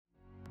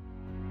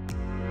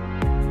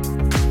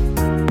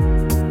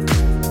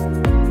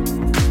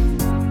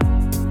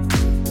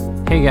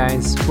Hey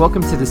guys,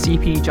 welcome to the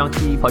CPD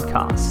Junkie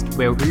podcast,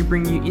 where we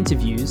bring you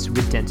interviews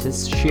with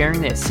dentists sharing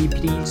their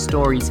CPD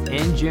stories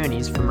and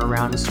journeys from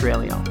around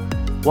Australia.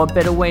 What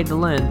better way to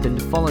learn than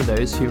to follow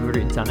those who've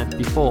already done it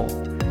before?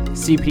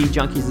 CPD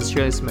Junkie is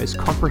Australia's most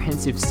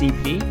comprehensive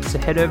CPD, so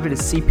head over to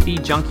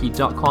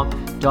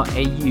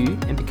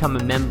cpdjunkie.com.au and become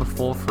a member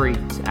for free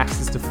to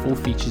access the full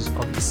features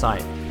of the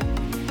site.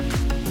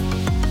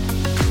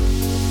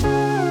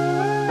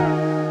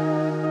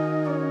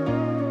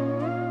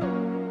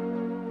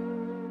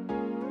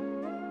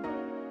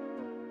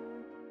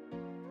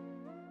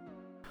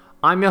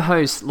 I'm your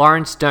host,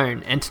 Lawrence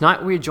Stone, and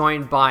tonight we're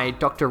joined by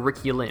Dr.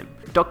 Ricky Lim.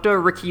 Dr.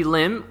 Ricky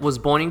Lim was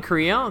born in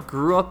Korea,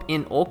 grew up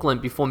in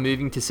Auckland before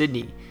moving to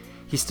Sydney.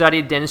 He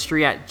studied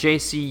dentistry at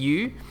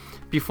JCU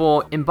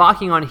before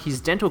embarking on his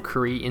dental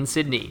career in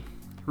Sydney.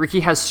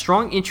 Ricky has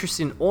strong interest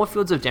in all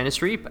fields of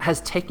dentistry, but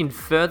has taken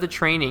further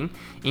training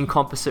in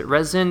composite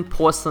resin,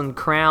 porcelain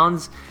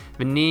crowns,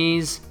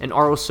 veneers, and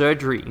oral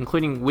surgery,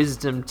 including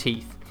wisdom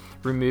teeth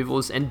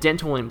removals and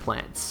dental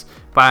implants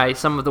by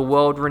some of the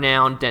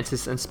world-renowned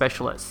dentists and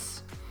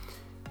specialists.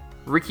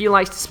 Ricky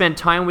likes to spend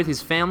time with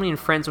his family and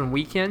friends on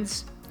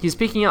weekends. He's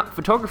picking up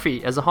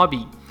photography as a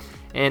hobby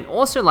and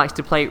also likes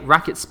to play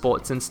racket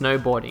sports and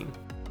snowboarding.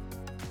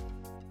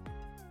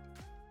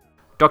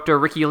 Dr.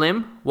 Ricky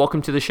Lim,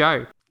 welcome to the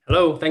show.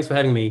 Hello, thanks for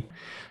having me.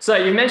 So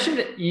you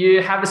mentioned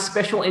you have a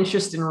special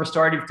interest in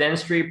restorative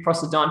dentistry,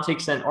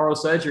 prosthodontics, and oral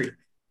surgery.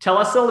 Tell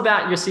us all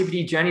about your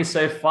CPD journey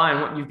so far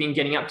and what you've been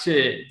getting up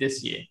to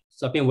this year.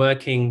 So I've been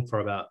working for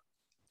about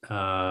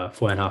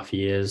 4.5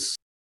 years.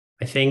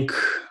 I think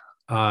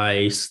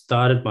I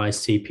started my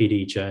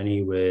CPD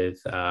journey with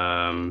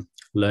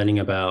learning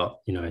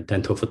about,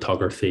 dental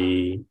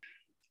photography.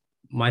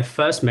 My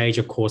first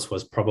major course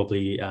was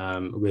probably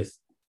with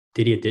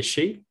Didier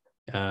Ditchy.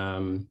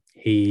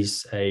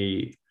 He's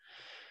a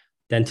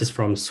dentist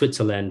from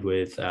Switzerland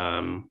with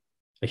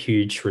a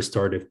huge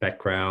restorative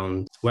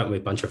background. Went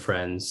with a bunch of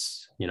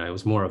friends. It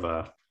was more of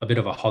a bit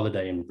of a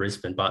holiday in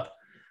Brisbane, but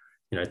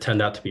it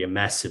turned out to be a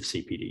massive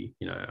CPD.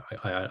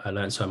 I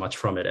learned so much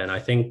from it. And I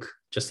think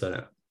just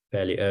a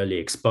fairly early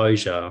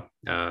exposure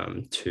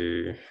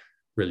to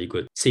really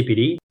good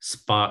CPD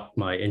sparked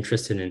my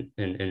interest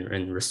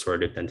in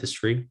restorative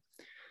dentistry.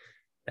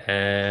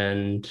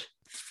 And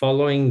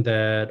following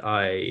that,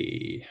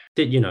 I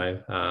did,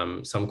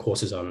 some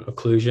courses on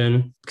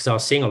occlusion because I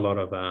was seeing a lot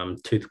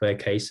of tooth wear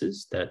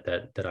cases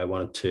that I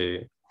wanted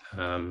to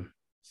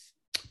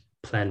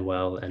plan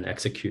well and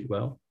execute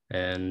well.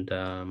 And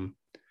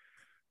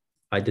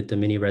I did the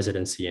mini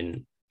residency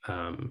in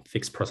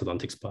fixed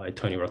prosthodontics by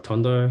Tony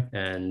Rotondo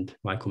and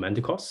Michael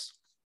Mendicos.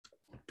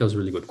 That was a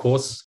really good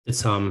course. Did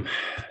some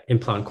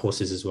implant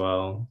courses as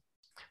well.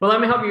 Well, let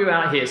me help you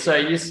out here. So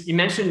you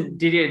mentioned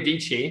Didier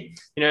Ditchy.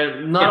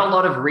 Not a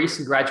lot of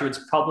recent graduates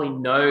probably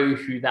know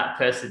who that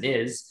person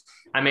is.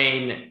 I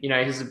mean,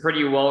 he's a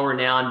pretty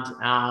well-renowned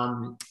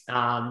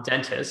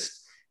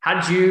dentist. How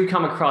did you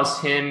come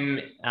across him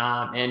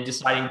and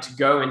deciding to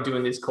go and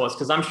doing this course?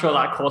 Because I'm sure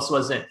that course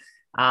wasn't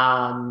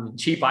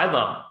cheap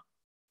either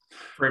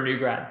for a new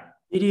grad.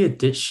 Didier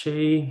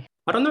Ditchy,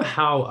 I don't know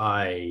how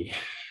I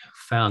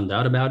found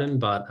out about him,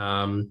 but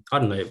I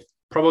don't know.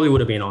 Probably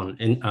would have been on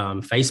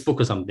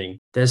Facebook or something.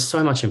 There's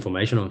so much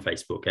information on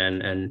Facebook,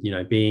 and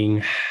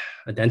being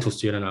a dental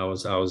student, I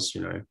was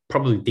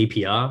probably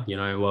DPR.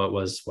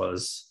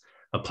 Was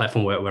a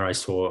platform where I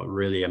saw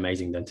really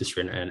amazing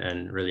dentistry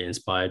and really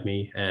inspired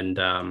me, and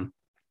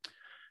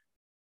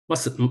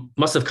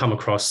must have come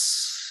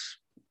across.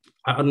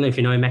 I don't know if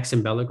you know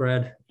Maxim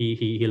Bellegrad.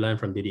 He learned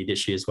from Didier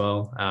Ditchy as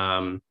well.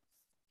 I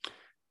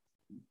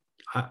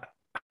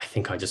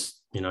think I just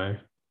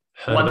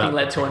one thing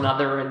led to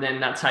another, and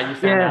then that's how you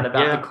found out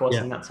about the course,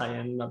 and that's how you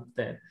ended up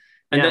there.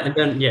 And then,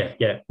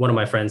 one of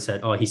my friends said,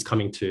 "Oh, he's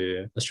coming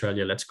to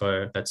Australia. Let's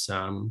go. Let's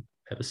have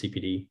a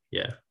CPD.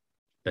 Yeah,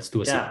 let's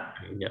do a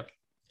CPD." Yeah.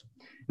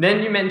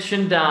 Then you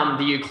mentioned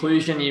the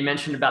occlusion. You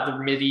mentioned about the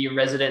MIDI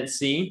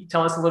residency.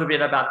 Tell us a little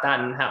bit about that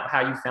and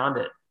how you found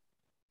it.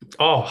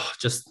 Oh,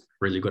 just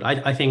really good.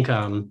 I think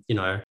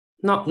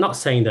not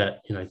saying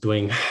that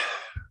doing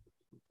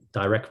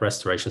direct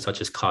restoration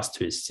such as class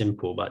 2 is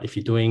simple, but if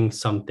you're doing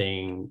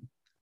something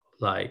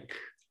like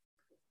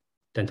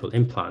dental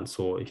implants,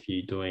 or if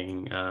you're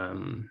doing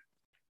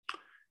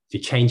if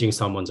you're changing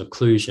someone's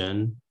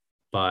occlusion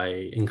by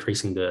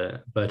increasing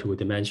the vertical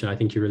dimension, I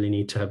think you really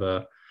need to have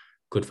a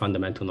good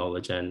fundamental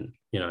knowledge. And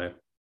to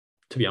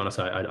be honest,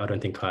 I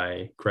don't think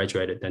I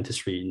graduated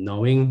dentistry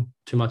knowing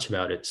too much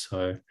about it.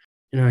 So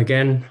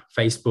again,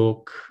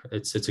 Facebook,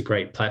 it's a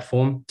great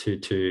platform to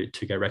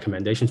get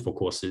recommendations for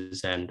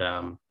courses, and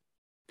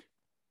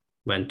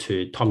went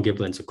to Tom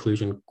Giblin's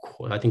occlusion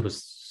course. I think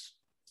it's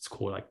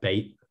called like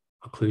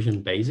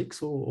occlusion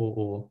basics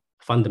or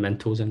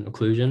fundamentals in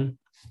occlusion.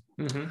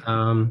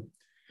 Mm-hmm.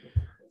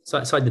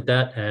 So I did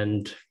that,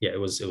 and it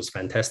was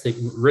fantastic,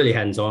 really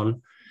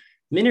hands-on.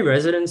 Mini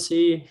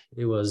residency,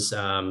 it was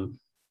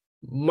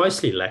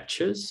mostly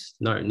lectures,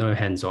 no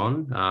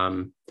hands-on.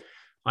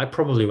 I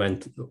probably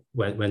went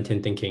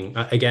in thinking,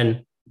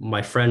 again,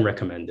 my friend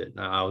recommended.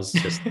 I'll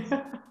just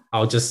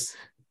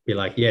be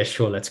like, yeah,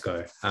 sure, let's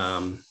go.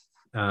 And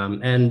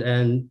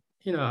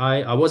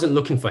I wasn't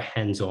looking for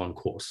hands-on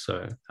course,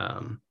 so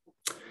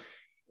it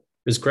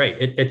was great.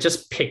 It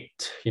just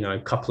picked, a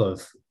couple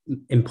of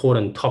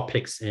important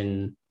topics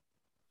in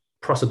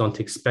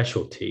prosthodontic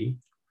specialty,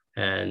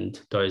 and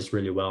those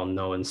really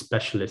well-known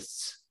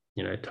specialists,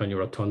 Tony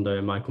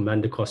Rotondo, Michael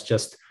Mandikos,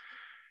 just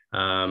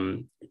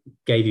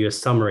gave you a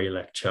summary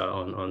lecture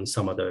on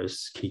some of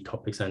those key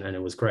topics, and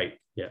it was great.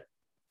 Yeah.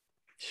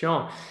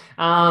 Sure.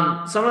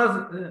 Some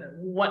of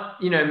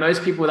what,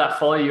 most people that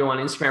follow you on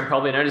Instagram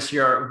probably notice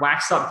your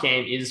wax up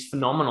game is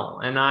phenomenal.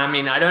 And I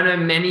mean, I don't know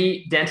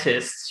many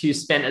dentists who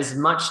spend as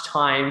much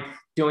time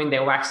doing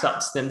their wax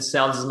ups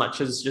themselves as much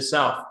as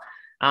yourself.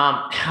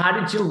 How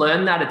did you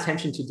learn that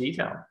attention to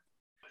detail?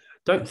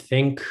 Don't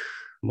think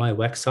my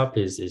wax up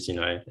is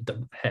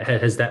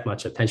has that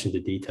much attention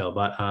to detail,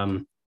 but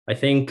I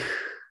think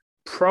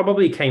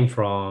probably came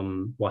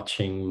from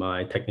watching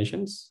my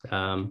technicians.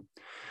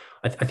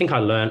 I think I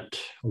learned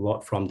a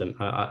lot from them.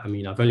 I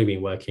mean, I've only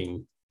been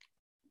working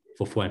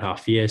for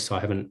 4.5 years, so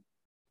I haven't,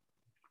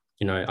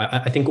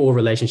 I think all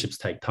relationships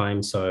take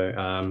time.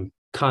 So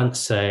can't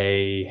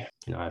say,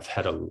 I've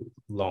had a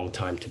long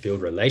time to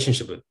build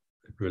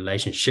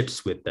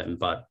relationships with them,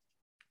 but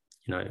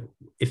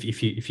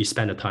if you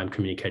spend the time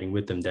communicating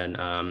with them,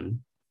 then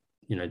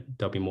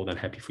they'll be more than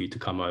happy for you to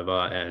come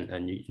over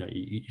and you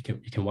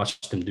can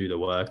watch them do the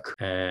work.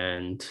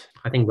 And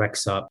I think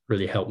wax up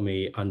really helped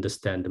me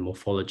understand the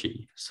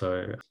morphology.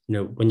 So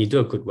when you do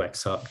a good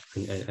wax up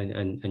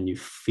and you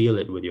feel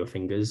it with your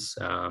fingers,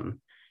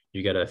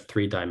 you get a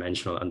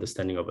 3-dimensional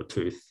understanding of a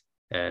tooth.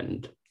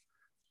 And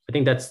I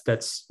think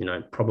that's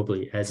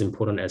probably as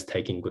important as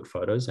taking good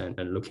photos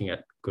and looking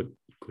at good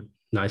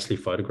nicely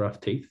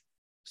photographed teeth.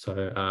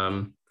 So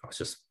I was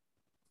just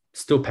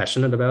still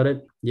passionate about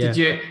it. Yeah.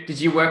 Did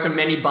you work on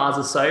many bars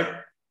of soap?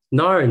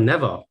 No,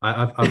 never.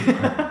 I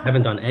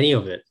haven't done any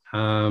of it.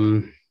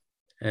 And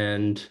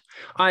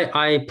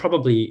I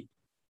probably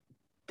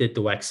did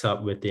the wax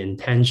up with the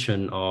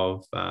intention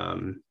of,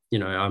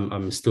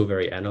 I'm still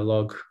very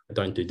analog. I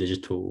don't do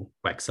digital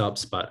wax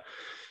ups, but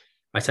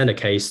I send a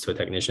case to a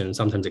technician.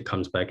 Sometimes it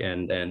comes back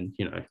and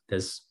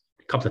there's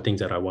a couple of things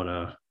that I want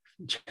to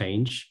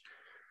change.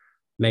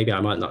 Maybe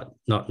I might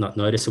not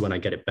notice it when I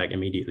get it back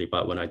immediately,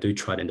 but when I do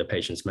try it in the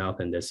patient's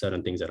mouth and there's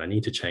certain things that I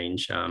need to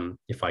change,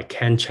 if I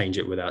can change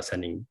it without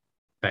sending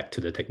back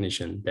to the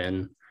technician,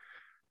 then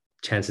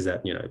chances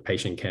that,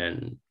 patient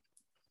can,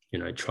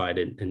 try it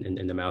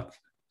in the mouth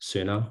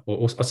sooner.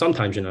 Or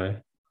sometimes,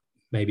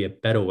 maybe a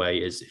better way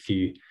is if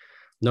you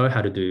know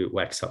how to do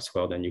wax ups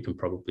well, then you can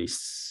probably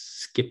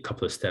skip a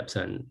couple of steps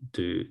and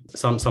do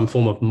some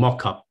form of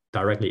mock-up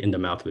directly in the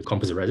mouth with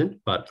composite resin.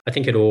 But I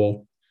think it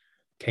all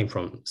came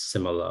from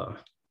similar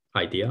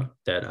idea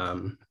that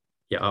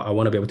I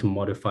want to be able to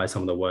modify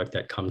some of the work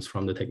that comes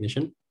from the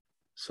technician.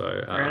 So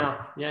fair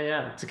enough.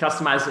 Yeah, to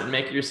customize it and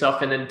make it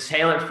yourself, and then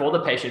tailor it for the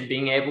patient,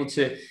 being able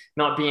to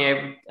not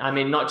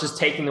just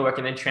taking the work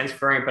and then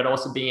transferring, but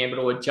also being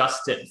able to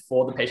adjust it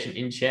for the patient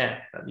in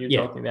chair that you're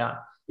talking about.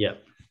 Yeah.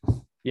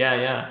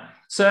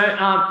 So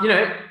on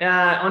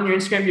your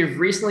Instagram, you've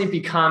recently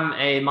become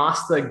a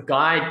master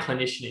guide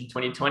clinician in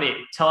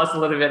 2020. Tell us a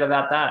little bit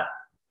about that.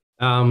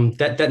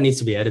 That needs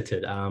to be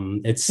edited.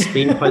 It's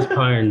been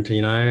postponed,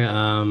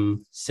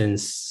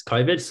 since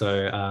COVID.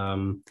 So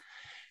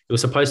it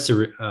was supposed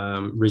to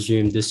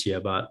resume this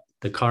year, but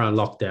the current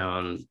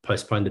lockdown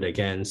postponed it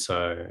again.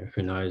 So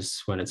who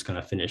knows when it's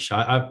going to finish.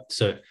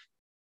 So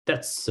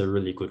that's a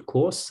really good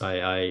course.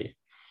 I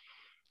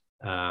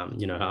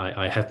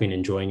have been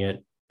enjoying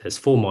it. There's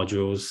 4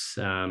 modules.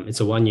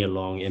 It's a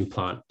 1-year-long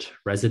implant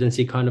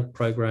residency kind of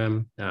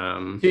program.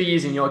 2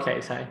 years in your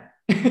case, hey?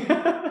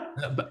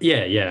 But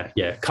yeah,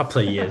 a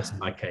couple of years in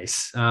my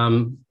case.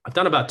 I've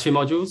done about 2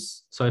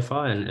 modules so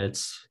far, and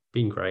it's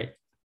been great.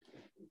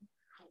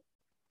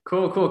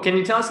 Cool. Can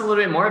you tell us a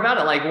little bit more about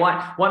it? Like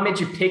what made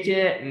you pick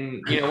it,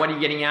 and what are you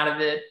getting out of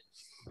it?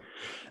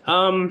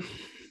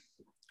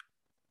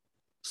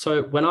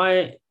 So when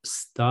I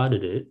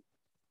started it,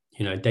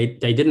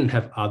 they didn't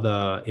have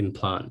other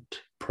implant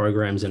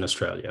programs in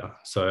Australia.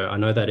 So I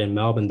know that in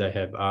Melbourne they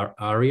have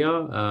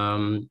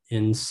ARIA.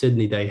 In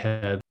Sydney they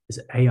have, is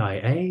it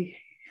AIA?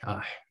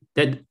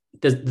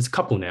 There's a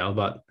couple now,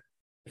 but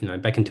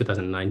back in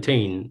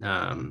 2019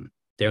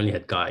 they only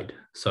had Guide.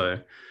 So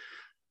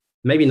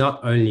maybe not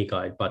only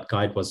Guide, but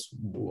Guide was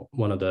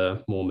one of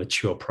the more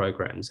mature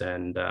programs.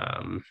 And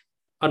I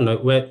don't know,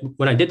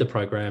 when I did the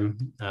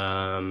program,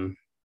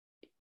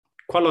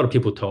 quite a lot of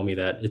people told me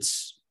that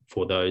it's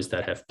for those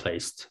that have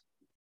placed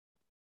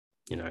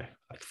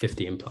like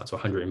 50 implants or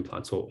 100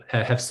 implants or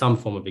have some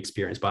form of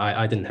experience, but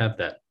I didn't have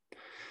that.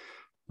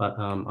 But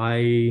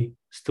I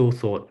still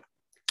thought,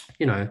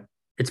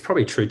 it's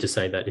probably true to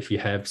say that if you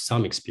have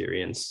some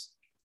experience,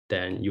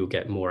 then you'll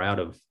get more out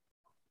of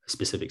a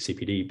specific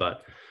CPD.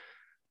 But,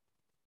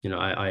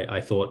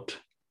 I thought,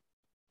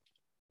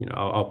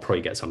 I'll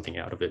probably get something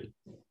out of it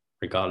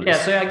regardless.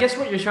 Yeah, so I guess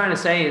what you're trying to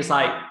say is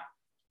like,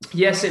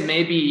 yes, it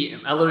may be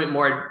a little bit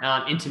more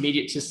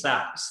intermediate to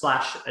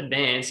slash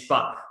advanced,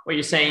 but what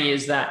you're saying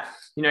is that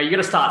you got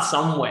to start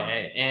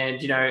somewhere,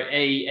 and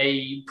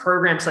a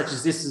program such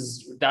as this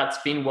is that's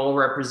been well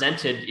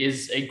represented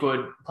is a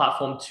good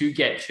platform to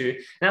get to.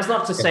 And that's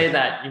not to say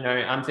that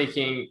I'm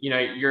thinking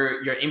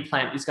your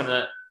implant is going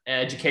to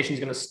education is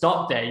going to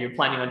stop there. You're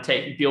planning on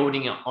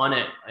building on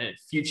it in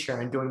future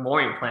and doing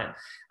more implant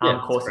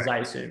courses, I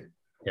assume.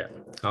 Yeah,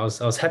 I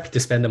was happy to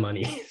spend the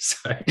money.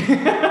 So.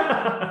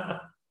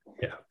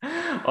 Yeah.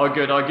 Oh,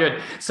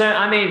 good. So,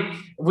 I mean,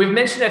 we've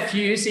mentioned a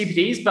few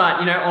CPDs,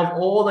 but, of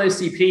all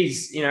those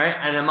CPDs,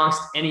 and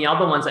amongst any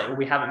other ones that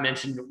we haven't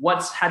mentioned,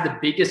 what's had the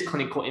biggest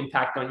clinical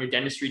impact on your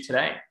dentistry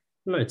today?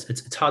 No,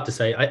 it's hard to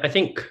say. I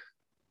think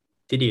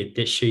Didier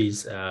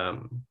Ditchy's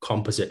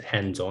composite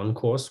hands-on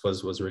course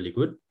was really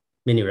good.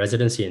 Mini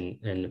residency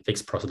in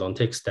fixed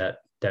prosthodontics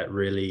that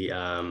really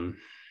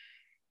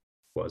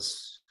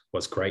was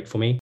great for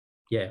me.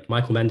 Yeah,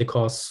 Michael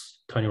Mendicos,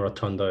 Tony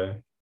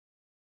Rotondo,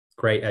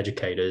 great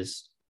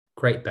educators,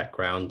 great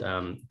background.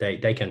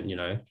 They can,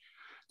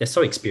 they're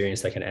so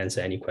experienced, they can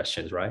answer any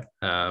questions, right?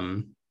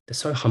 They're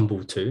so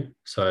humble too.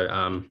 So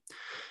it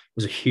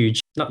was a huge,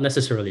 not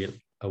necessarily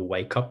a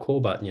wake-up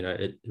call, but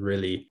it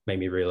really made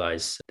me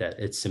realize that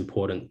it's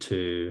important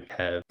to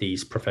have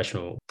these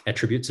professional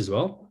attributes as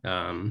well.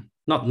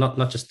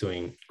 Not just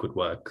doing good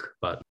work,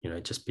 but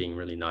just being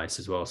really nice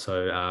as well.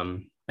 So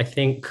I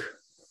think,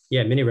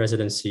 yeah, mini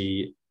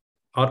residency,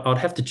 I'd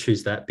have to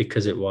choose that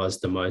because it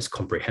was the most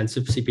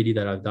comprehensive CPD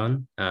that I've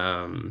done.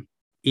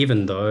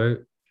 Even though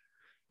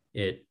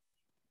it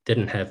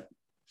didn't have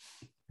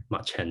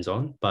much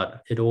hands-on,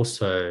 but it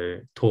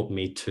also taught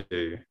me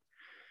to,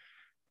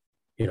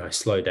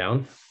 slow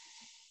down.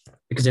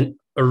 Because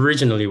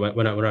originally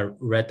when I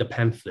read the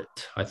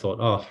pamphlet, I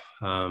thought,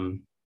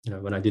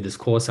 when I do this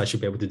course, I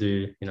should be able to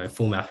do,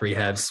 full mouth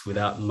rehabs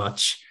without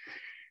much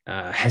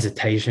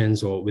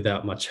hesitations or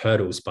without much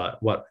hurdles.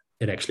 But what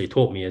it actually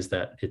taught me is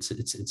that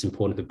it's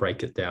important to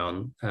break it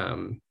down,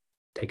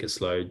 take it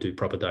slow, do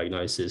proper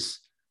diagnosis,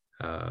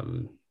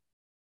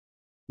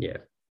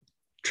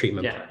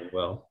 treatment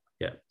well.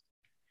 Yeah.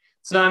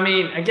 So, I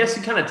mean, I guess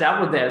you kind of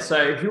dabbled there.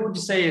 So who would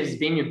you say has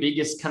been your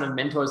biggest kind of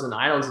mentors and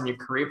idols in your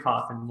career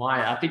path, and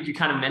why? I think you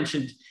kind of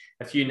mentioned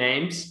a few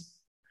names.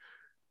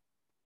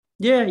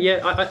 Yeah.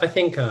 I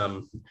think,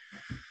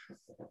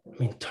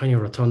 Tony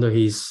Rotondo,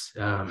 he's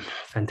a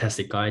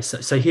fantastic guy.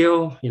 So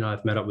he'll,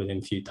 I've met up with him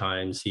a few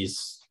times.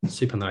 He's a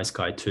super nice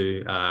guy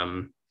too.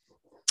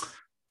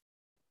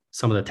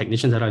 Some of the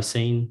technicians that I've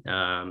seen,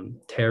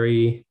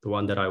 Terry, the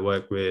one that I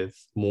work with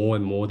more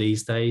and more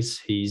these days,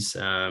 he's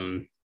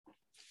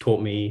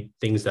taught me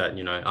things that,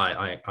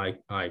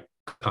 I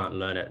can't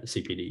learn at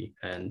CPD.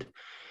 And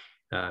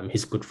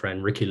his good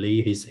friend, Ricky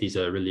Lee, he's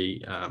a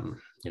really,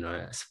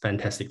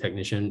 fantastic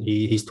technician.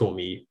 He's taught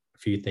me a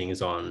few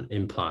things on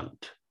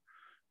implant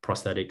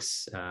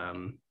prosthetics,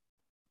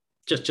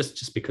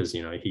 just because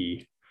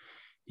he's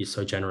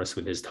so generous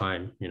with his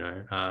time.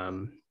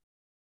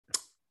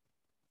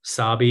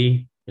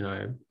 Sabi,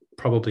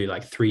 probably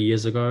like 3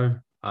 years ago,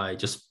 I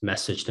just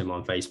messaged him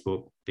on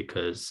Facebook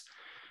because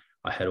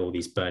I had all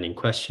these burning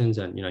questions,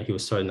 and he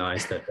was so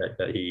nice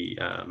that he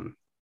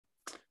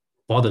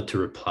bothered to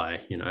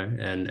reply.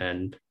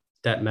 And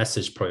that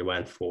message probably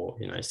went for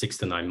 6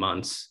 to 9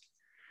 months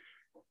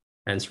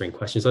answering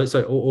questions.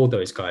 So all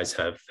those guys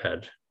have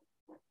had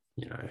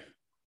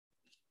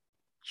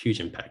huge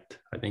impact,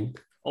 I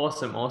think.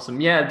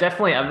 Awesome. Yeah,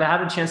 definitely. I've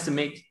had a chance to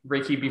meet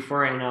Ricky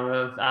before, and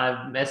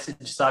I've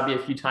messaged Sabi a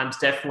few times.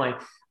 Definitely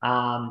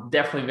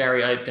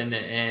very open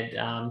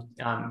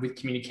and with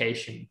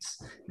communications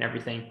and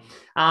everything.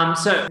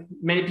 So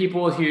many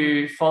people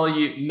who follow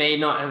you may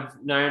not have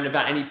known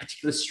about any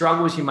particular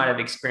struggles you might have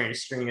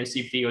experienced during your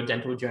CPD or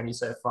dental journey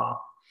so far.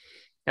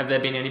 Have there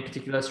been any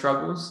particular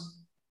struggles?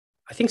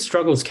 I think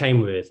struggles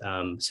came with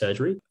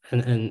surgery,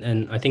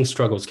 and I think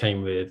struggles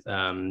came with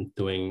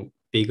doing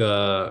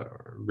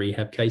bigger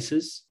rehab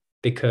cases,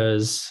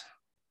 because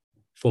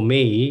for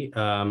me,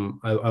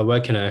 I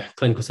work in a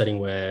clinical setting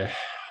where I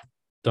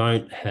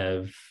don't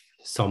have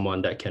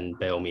someone that can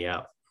bail me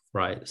out,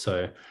 right?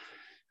 So,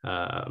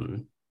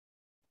 and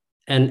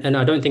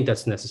I don't think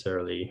that's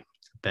necessarily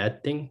a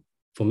bad thing.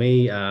 For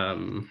me,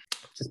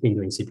 just been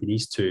doing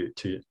CPDs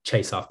to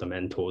chase after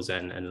mentors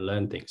and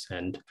learn things.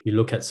 And you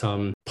look at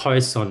some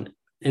posts on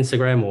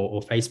Instagram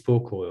or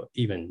Facebook or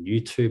even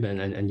YouTube,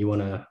 and you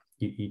want to,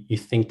 you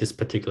think this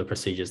particular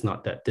procedure is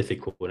not that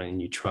difficult, and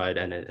you try it,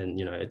 and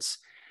it's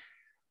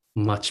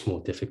much more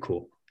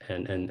difficult.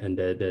 And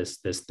there's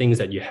things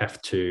that you have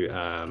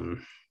to,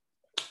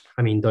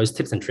 those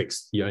tips and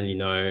tricks you only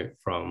know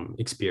from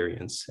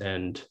experience,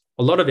 and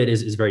a lot of it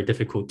is very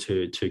difficult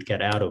to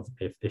get out of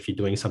if you're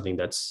doing something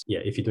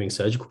if you're doing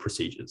surgical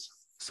procedures.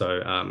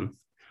 So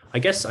I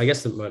guess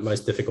the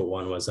most difficult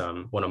one was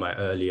one of my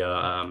earlier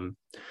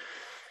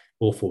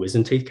all for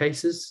wisdom teeth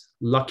cases.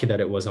 Lucky that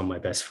it was on my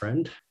best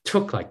friend.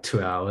 Took like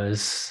 2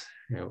 hours.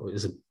 It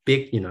was a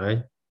big,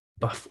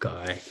 buff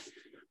guy.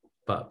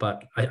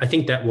 But I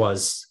think that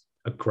was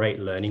a great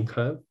learning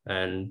curve.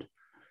 And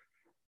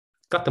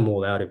got them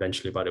all out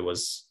eventually, but it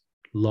was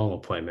long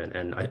appointment,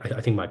 and I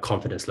think my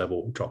confidence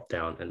level dropped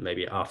down, and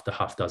maybe after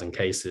half dozen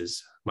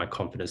cases my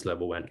confidence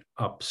level went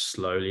up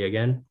slowly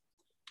again.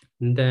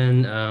 And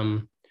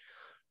then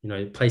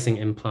placing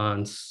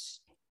implants,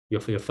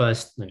 for your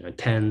first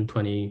 10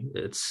 20,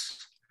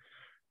 it's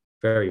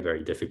very,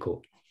 very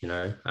difficult.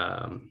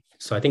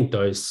 So I think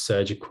those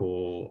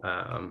surgical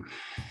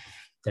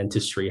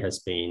dentistry has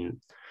been,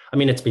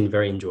 it's been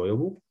very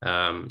enjoyable.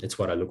 It's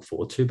what I look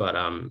forward to, but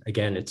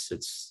again,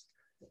 it's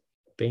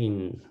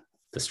been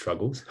the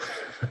struggles.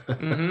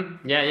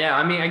 Yeah.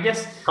 I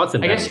guess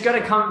you got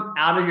to come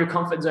out of your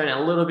comfort zone a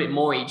little bit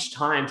more each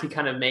time to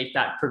kind of make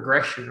that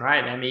progression,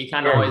 right? You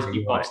can't always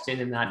be boxed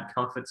in that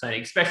comfort zone,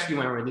 especially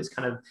when we're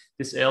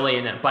this early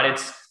in it. But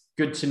it's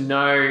good to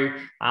know,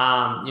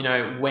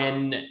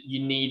 when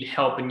you need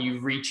help and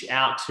you reach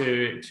out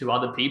to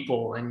other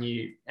people. And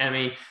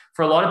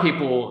for a lot of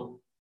people,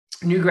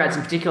 new grads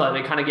in particular,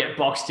 they kind of get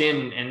boxed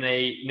in, and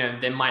they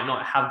might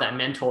not have that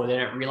mentor. They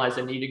don't realize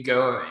they need to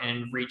go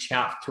and reach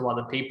out to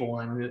other people.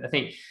 And I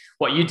think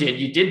what you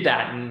did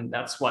that, and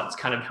that's what's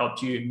kind of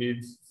helped you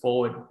move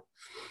forward.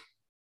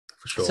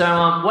 For sure.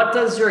 So what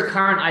does your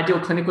current ideal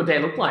clinical day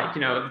look like?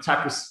 The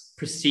type of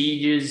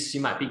procedures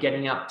you might be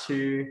getting up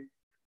to?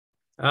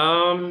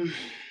 On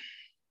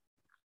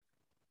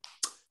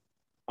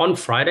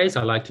Fridays,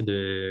 I like to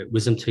do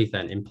wisdom teeth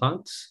and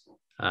implants.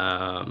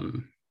 I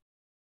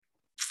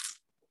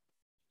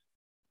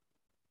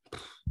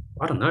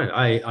don't know.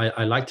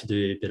 I like to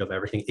do a bit of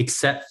everything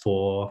except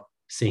for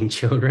seeing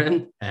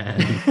children.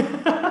 And,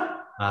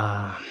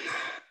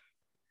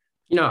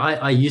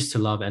 I used to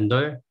love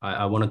endo.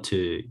 I wanted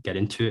to get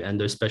into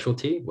endo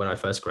specialty when I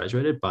first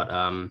graduated, but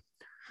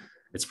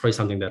it's probably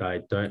something that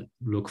I don't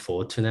look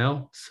forward to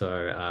now.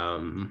 So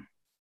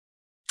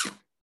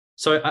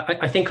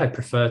I think I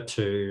prefer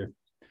to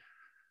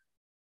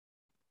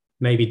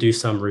maybe do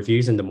some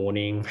reviews in the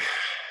morning,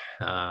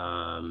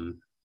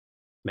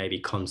 maybe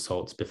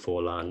consults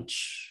before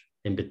lunch.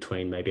 In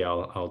between, maybe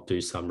I'll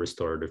do some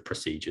restorative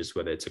procedures,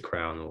 whether it's a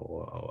crown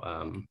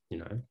or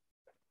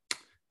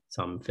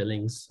some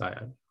fillings.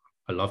 I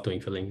love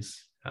doing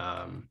fillings.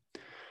 And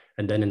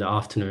then in the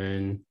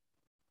afternoon,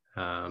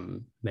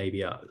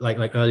 maybe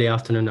like early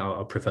afternoon,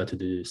 I'll prefer to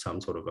do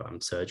some sort of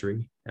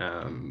surgery.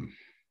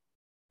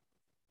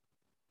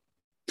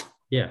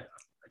 Yeah,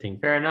 I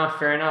think. Fair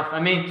enough. You're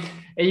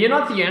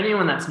not the only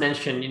one that's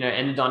mentioned,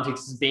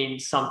 endodontics has been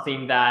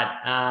something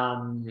that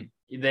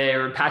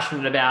they're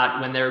passionate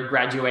about when they're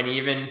graduating.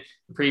 Even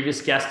a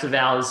previous guest of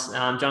ours,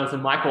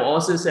 Jonathan Michael,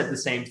 also said the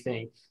same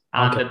thing,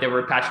 that they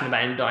were passionate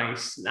about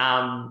endodontics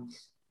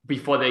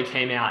before they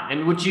came out.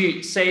 And would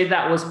you say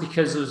that was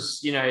because of,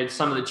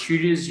 some of the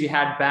tutors you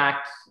had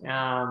back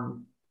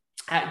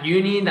at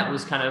uni that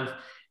was kind of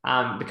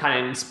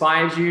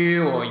inspired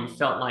you, or you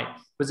felt like,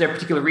 was there a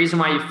particular reason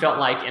why you felt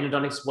like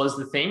endodontics was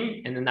the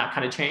thing, and then that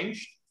kind of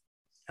changed?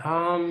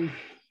 I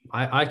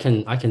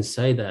can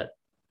say that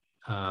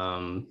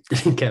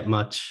didn't get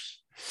much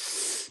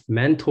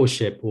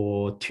mentorship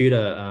or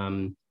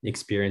tutor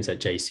experience at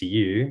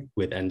JCU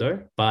with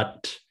endo,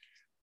 but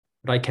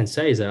what I can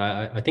say is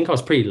that I think I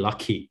was pretty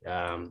lucky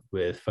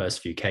with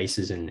first few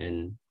cases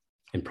in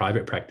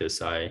private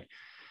practice.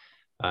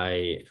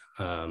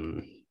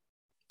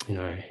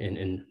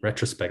 In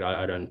retrospect,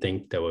 I don't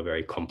think they were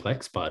very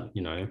complex, but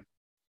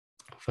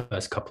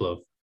first couple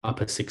of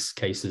upper 6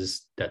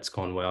 cases that's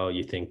gone well,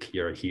 you think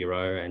you're a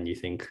hero, and you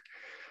think,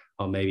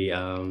 oh, maybe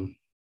I'm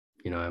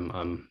you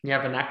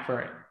have a knack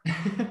for it.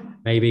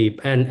 Maybe,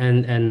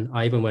 and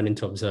I even went in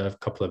to observe a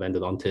couple of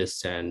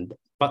endodontists, and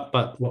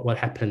but what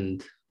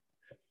happened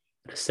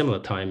at a similar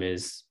time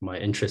is my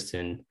interest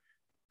in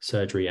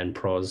surgery and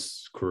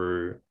pros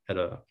grew at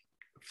a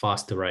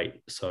faster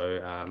rate.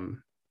 So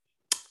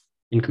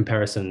in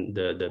comparison,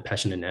 the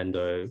passion in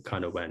endo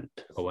kind of went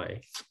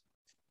away.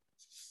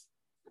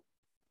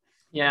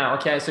 Yeah,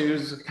 okay. So it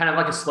was kind of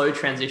like a slow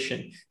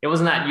transition. It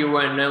wasn't that you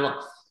were no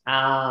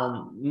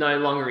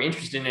longer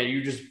interested in it. You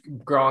were just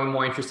growing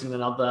more interested in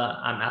another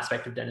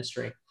aspect of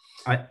dentistry.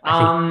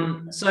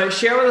 So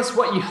share with us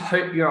what you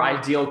hope your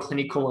ideal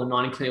clinical or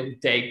non-clinical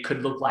day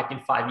could look like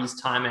in 5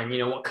 years' time, and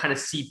what kind of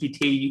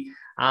CPT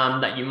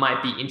that you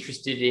might be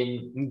interested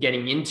in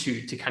getting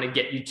into to kind of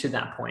get you to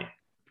that point.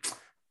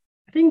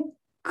 I think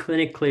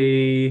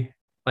clinically,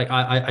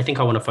 I think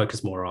I want to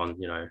focus more on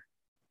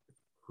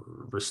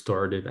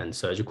restorative and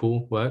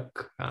surgical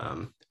work,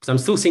 because I'm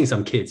still seeing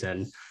some kids,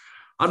 and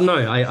I don't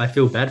know, I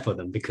feel bad for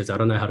them because I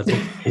don't know how to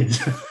talk to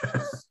kids.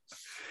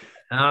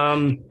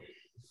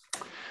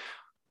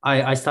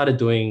 I started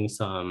doing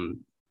some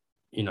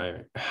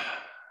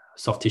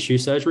soft tissue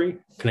surgery,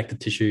 connective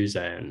tissues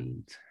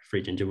and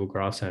free gingival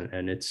grafts,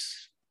 and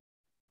it's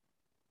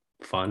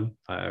fun.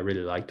 I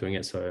really like doing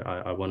it, so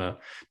I want to,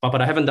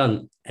 but I haven't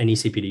done any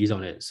CPDs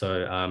on it,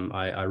 so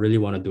I really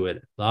want to do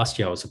it. Last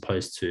year I was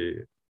supposed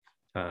to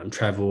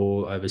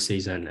travel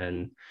overseas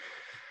and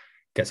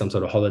get some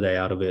sort of holiday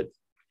out of it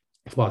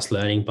whilst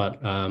learning, but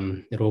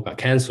it all got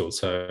cancelled.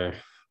 So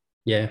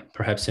yeah,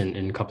 perhaps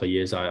in a couple of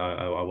years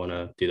I want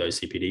to do those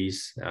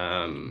CPDs.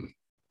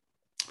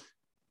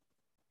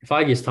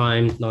 5 years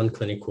time,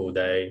 non-clinical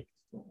day,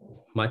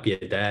 might be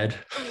a dad.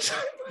 So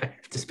I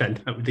have to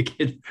spend time with the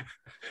kid.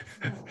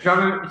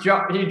 You're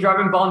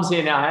dropping bombs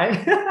here now,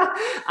 hey?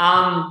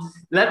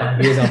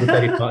 5 years, I'll be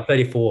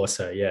 34,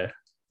 so yeah.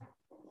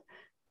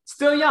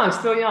 Still young.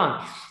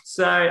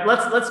 So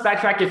let's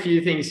backtrack a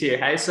few things here,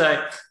 hey?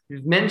 So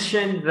you've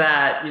mentioned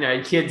that,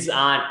 kids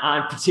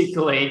aren't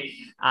particularly,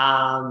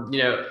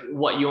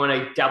 what you want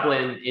to dabble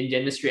in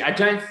dentistry. I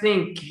don't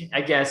think,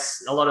 I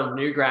guess, a lot of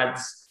new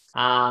grads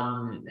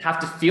have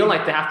to feel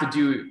like they have to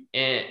do,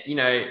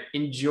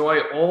 enjoy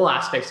all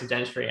aspects of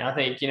dentistry. I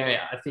think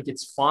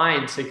it's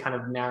fine to kind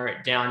of narrow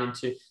it down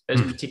into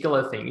those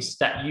particular things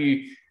that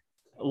you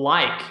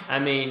like. I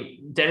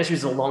mean, dentistry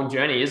is a long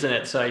journey, isn't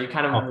it? So you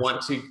kind of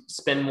want to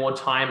spend more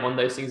time on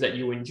those things that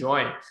you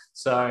enjoy.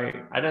 So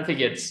I don't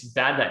think it's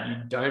bad that you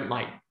don't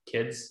like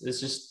kids. It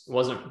just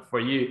wasn't for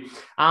you.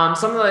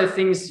 Some of the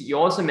things you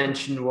also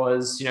mentioned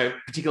was,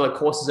 particular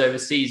courses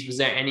overseas. Was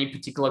there any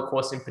particular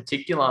course in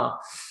particular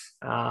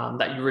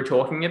that you were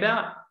talking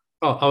about?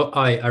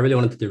 I really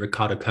wanted to do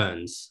Ricardo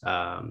Kern's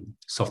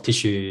soft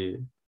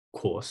tissue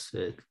course.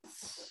 It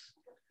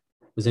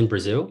was in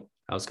Brazil.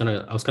 I was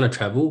gonna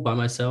travel by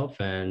myself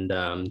and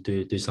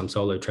do some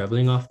solo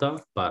traveling after,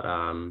 but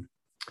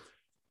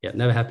it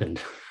never happened.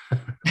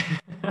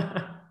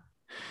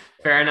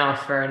 Fair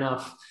enough.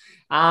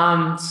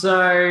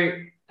 So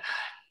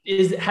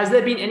has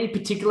there been any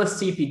particular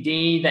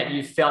CPD that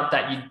you felt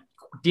that you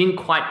didn't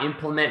quite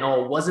implement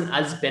or wasn't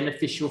as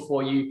beneficial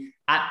for you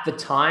at the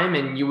time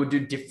and you would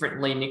do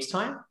differently next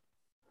time?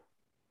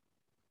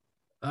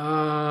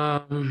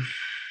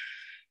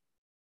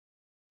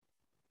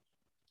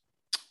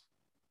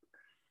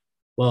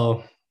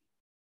 Well,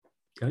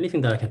 the only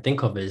thing that I can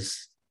think of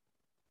is,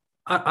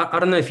 I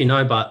don't know if you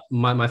know, but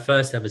my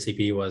first ever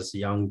CPD was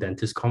Young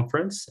Dentist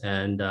Conference.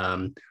 And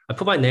I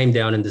put my name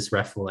down in this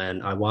raffle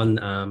and I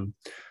won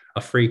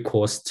a free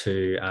course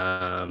to,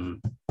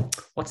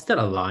 what's that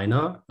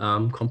aligner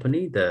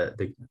company?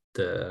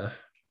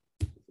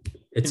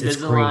 It's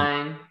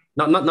Invisalign.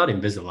 Not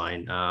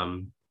Invisalign.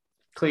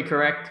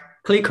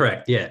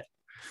 ClearCorrect, yeah.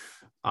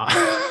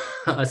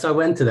 So I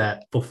went to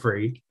that for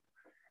free.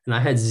 And I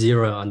had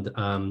zero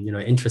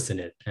interest in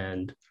it,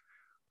 and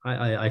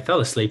I fell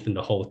asleep in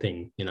the whole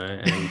thing,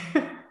 And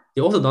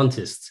the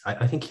orthodontist,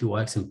 I think he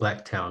works in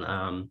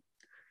Blacktown.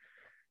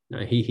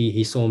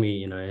 He saw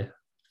me,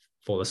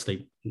 fall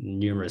asleep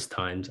numerous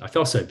times. I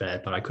felt so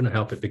bad, but I couldn't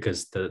help it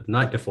because the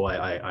night before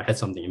I had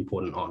something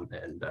important on,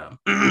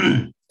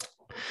 and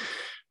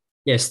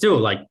still,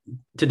 like,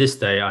 to this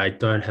day, I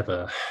don't have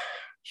a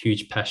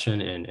huge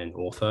passion in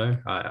ortho.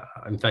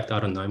 In fact, I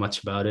don't know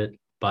much about it.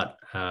 But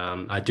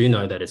I do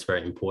know that it's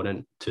very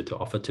important to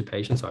offer to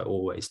patients. I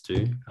always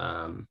do.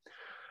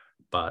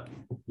 But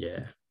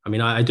yeah, I mean,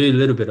 I do a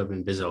little bit of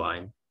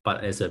Invisalign,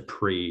 but as a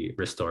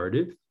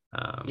pre-restorative.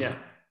 But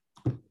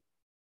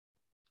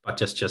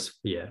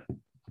just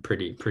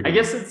pretty.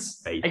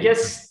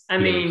 I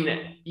mean,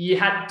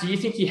 do you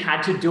think you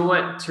had to do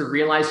it to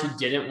realize you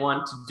didn't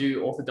want to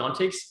do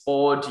orthodontics,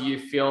 or do you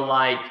feel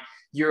like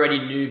you already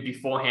knew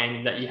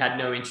beforehand that you had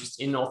no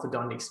interest in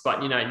orthodontics,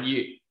 but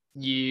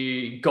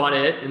you got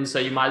it, and so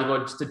you might as well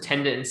just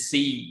attend it and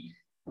see?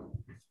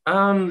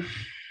 I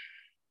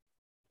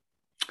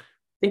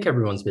think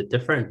everyone's a bit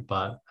different,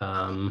 but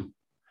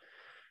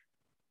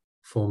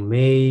for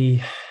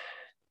me,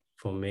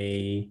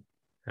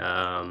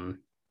 I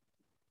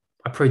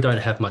probably don't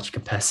have much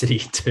capacity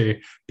to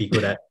be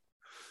good at,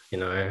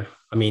 I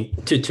mean,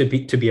 to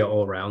be an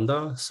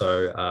all-rounder.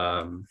 So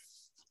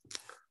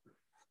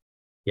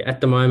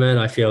at the moment,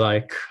 I feel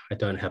like I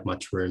don't have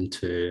much room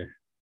to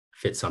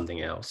fit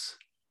something else.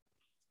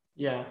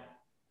 Yeah.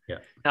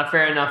 Now,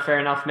 fair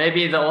enough.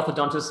 Maybe the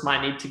orthodontist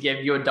might need to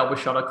give you a double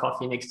shot of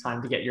coffee next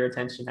time to get your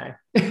attention, eh?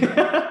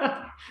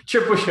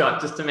 Triple shot,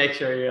 just to make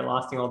sure you're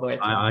lasting all the way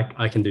through.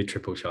 I can do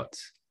triple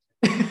shots.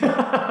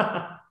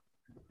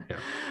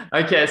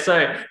 Okay,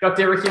 so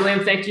Dr. Ricky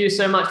Lim, thank you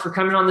so much for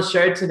coming on the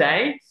show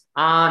today.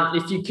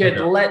 If you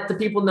could let the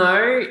people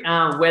know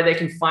where they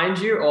can find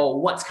you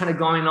or what's kind of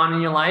going on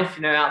in your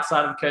life,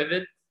 outside of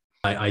COVID.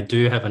 I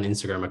do have an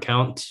Instagram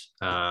account.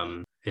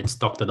 It's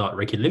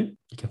dr.rickylim.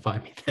 You can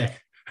find me there.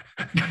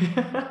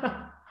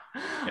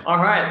 All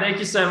right. Thank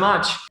you so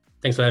much.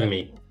 Thanks for having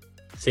me.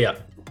 See ya.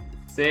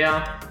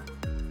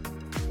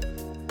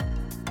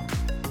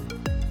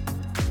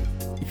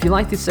 If you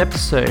like this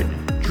episode,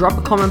 drop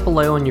a comment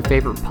below on your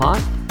favorite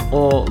part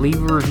or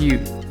leave a review.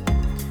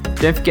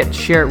 Don't forget to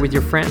share it with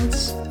your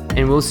friends,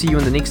 and we'll see you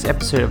in the next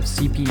episode of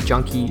CP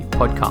Junkie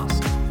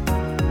Podcast.